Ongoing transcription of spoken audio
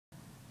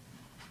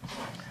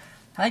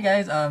Hi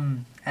guys,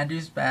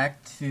 Andrew's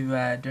back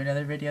to do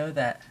another video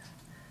that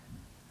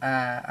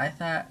I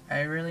thought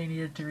I really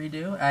needed to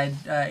redo. I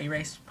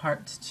erased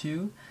part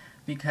 2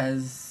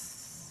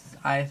 because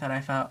I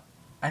felt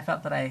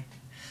that I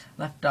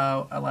left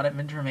out a lot of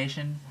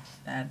information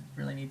that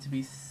really needs to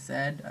be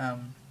said,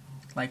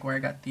 like where I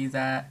got these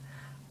at,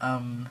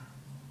 how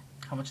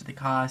much did they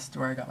cost,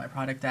 where I got my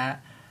product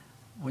at,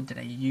 what did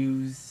I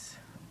use.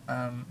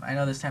 I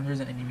know this time there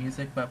isn't any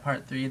music, but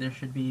part 3 there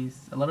should be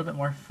a little bit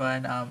more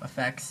fun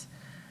effects.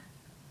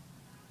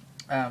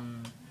 I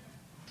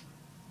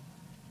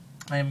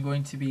am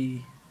going to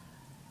be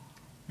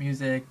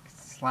music,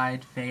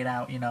 slide, fade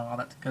out, you know, all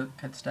that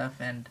good stuff,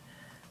 and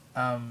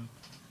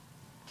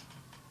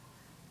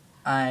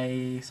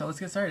so let's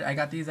get started. I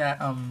got these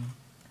at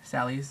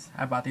Sally's.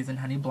 I bought these in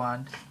Honey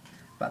Blonde.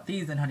 So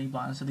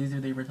these are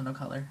the original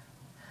color.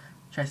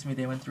 Trust me,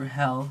 they went through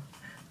hell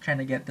trying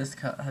to get this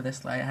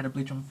light. I had to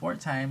bleach them 4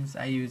 times.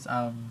 I use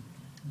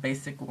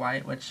basic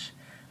white, which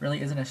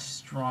really isn't a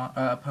strong,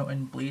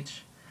 potent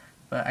bleach,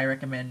 but I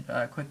recommend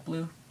Quick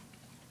Blue.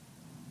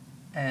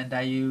 And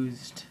I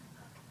used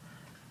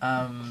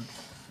 30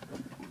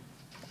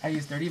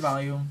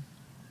 Volume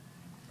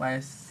by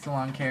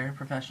Salon Care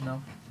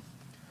Professional.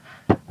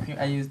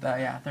 I used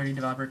 30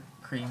 Developer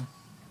Cream.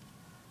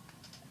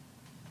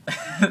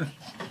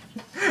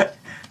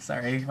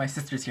 Sorry, my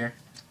sister's here.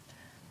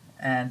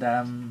 And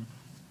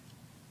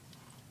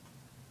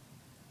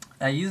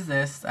I used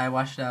this. I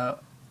washed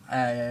out.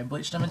 I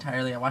bleached them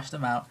entirely. I washed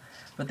them out,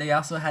 but they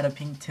also had a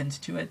pink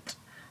tint to it.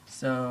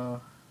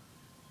 So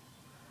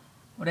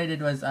what I did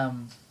was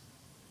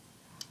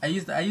I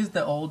used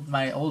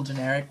my old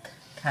generic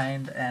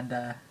kind,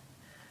 and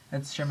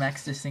it's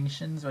Chemex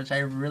Distinctions, which I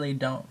really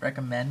don't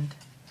recommend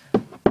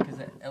because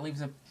it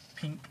leaves a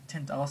pink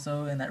tint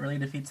also, and that really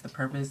defeats the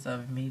purpose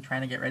of me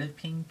trying to get rid of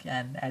pink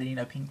and adding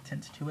a pink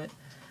tint to it.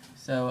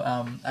 So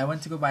I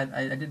went to go buy.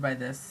 I did buy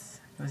this.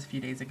 It was a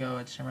few days ago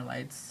at Shimmer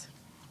Lights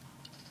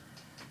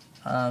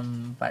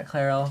by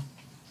Clairol,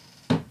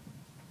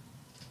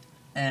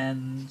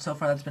 and so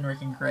far that's been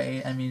working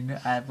great. I mean,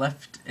 I've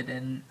left it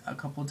in a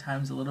couple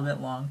times a little bit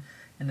long,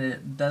 and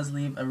it does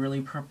leave a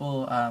really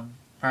purple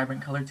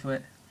vibrant color to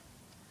it.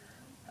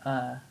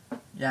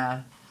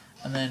 Yeah,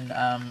 and then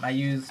I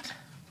used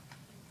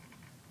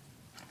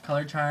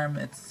Color Charm.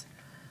 It's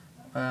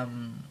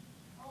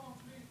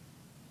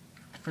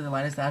for the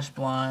lightest ash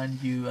blonde.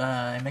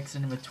 I mix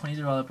it in with 20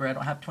 Developer. I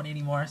don't have 20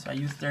 anymore, so I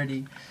use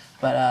 30.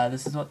 But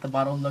this is what the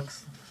bottle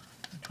looks.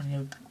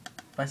 20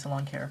 by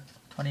Salon Care.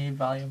 20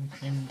 Volume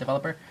Cream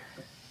Developer.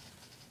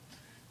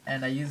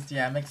 And I used,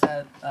 mix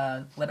that,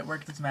 let it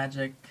work its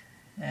magic,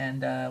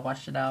 and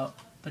washed it out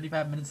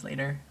 35 minutes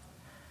later.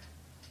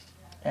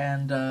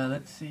 And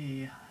let's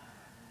see.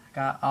 I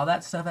got all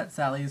that stuff at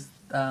Sally's.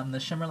 The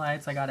Shimmer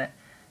Lights I got at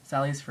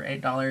Sally's for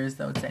 $8.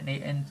 That was an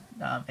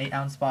 8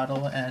 ounce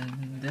bottle,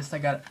 and this I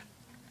got.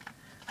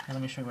 Here,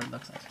 let me show you what it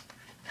looks like.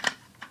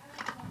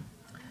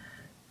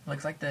 It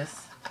looks like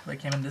this. It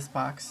came in this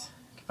box.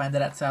 You can find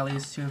it at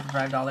Sally's too for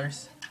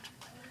 $5.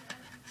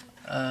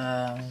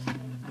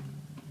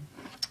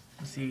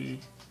 Let's see.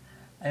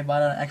 I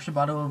bought an extra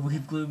bottle of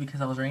weave glue because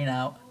I was running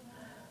out.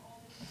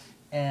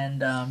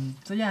 And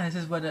so yeah, this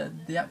is what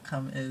the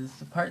outcome is.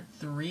 Part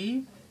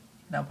 3.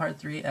 Now part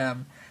 3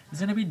 is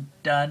going to be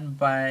done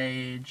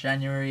by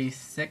January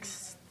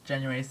 6th,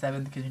 January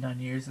 7th, because you know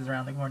New Year's is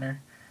around the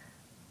corner,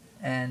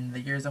 and the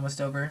year is almost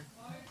over.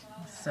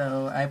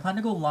 So I plan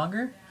to go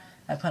longer.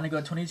 I plan to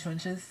go 22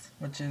 inches,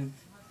 which is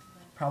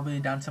probably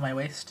down to my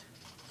waist,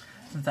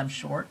 since I'm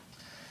short.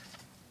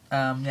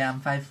 Yeah, I'm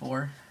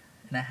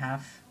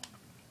 5'4.5".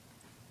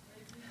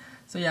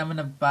 So yeah, I'm going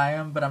to buy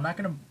them, but I'm not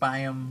going to buy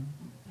them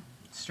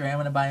straight. I'm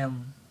going to buy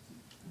them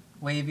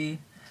wavy,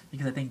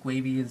 because I think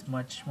wavy is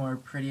much more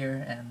prettier,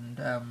 and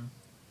you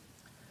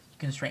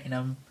can straighten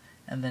them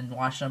and then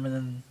wash them and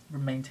then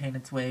maintain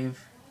its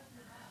wave.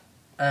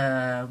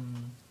 Let's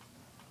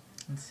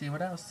see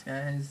what else,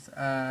 guys.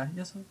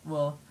 Yes,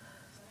 well,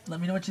 let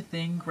me know what you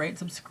think. Rate,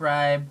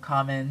 subscribe,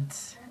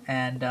 comment,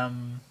 and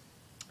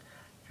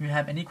if you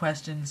have any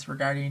questions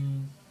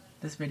regarding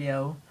this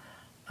video,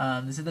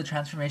 this is the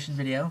transformation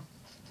video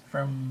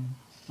from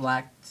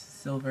black to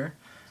silver,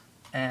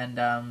 and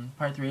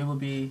part 3 will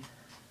be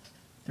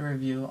the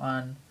review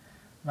on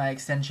my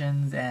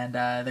extensions and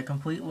the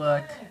complete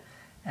look,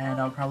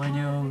 and I'll probably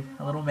do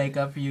a little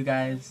makeup for you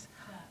guys,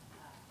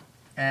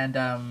 and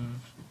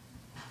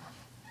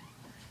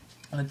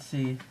let's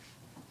see,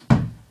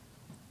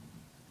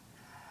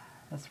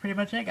 that's pretty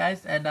much it,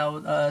 guys, and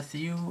I'll see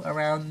you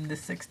around the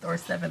 6th or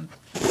 7th.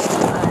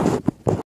 Bye.